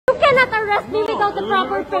cannot arrest me without the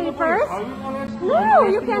proper papers. No,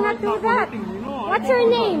 you cannot do that. What's your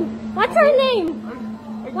name? What's your name?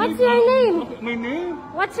 What's your name? My name?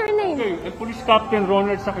 What's your name? Okay, I'm Police Captain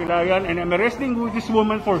Ronald Sakilayan, and I'm arresting this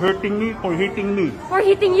woman for hurting me, for hitting me. For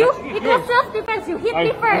hitting you? It was self-defense. You hit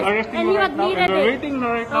me first, and you admitted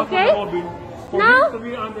it. Okay? Now,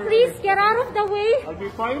 please get out of the way.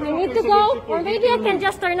 I need to go, or maybe I can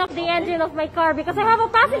just turn off the engine of my car because I have a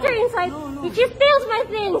passenger inside. If she steals my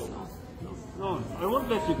things. No, I won't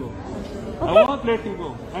let you go. Okay. I won't let you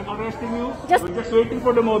go. I'm arresting you. We're just waiting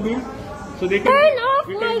for the mobile. So they can, turn off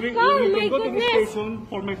my car, my go goodness. To the station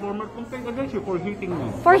for my former complaint against you for hitting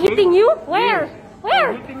me. For hitting you? Where? Yes.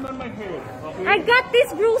 Where? Hitting on my head. Okay? I got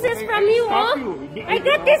these bruises from you, oh. I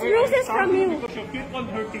got these bruises from you. Because you keep on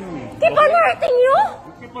hurting me. Keep on hurting you?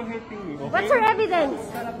 You keep on hurting me. Okay? What's your evidence?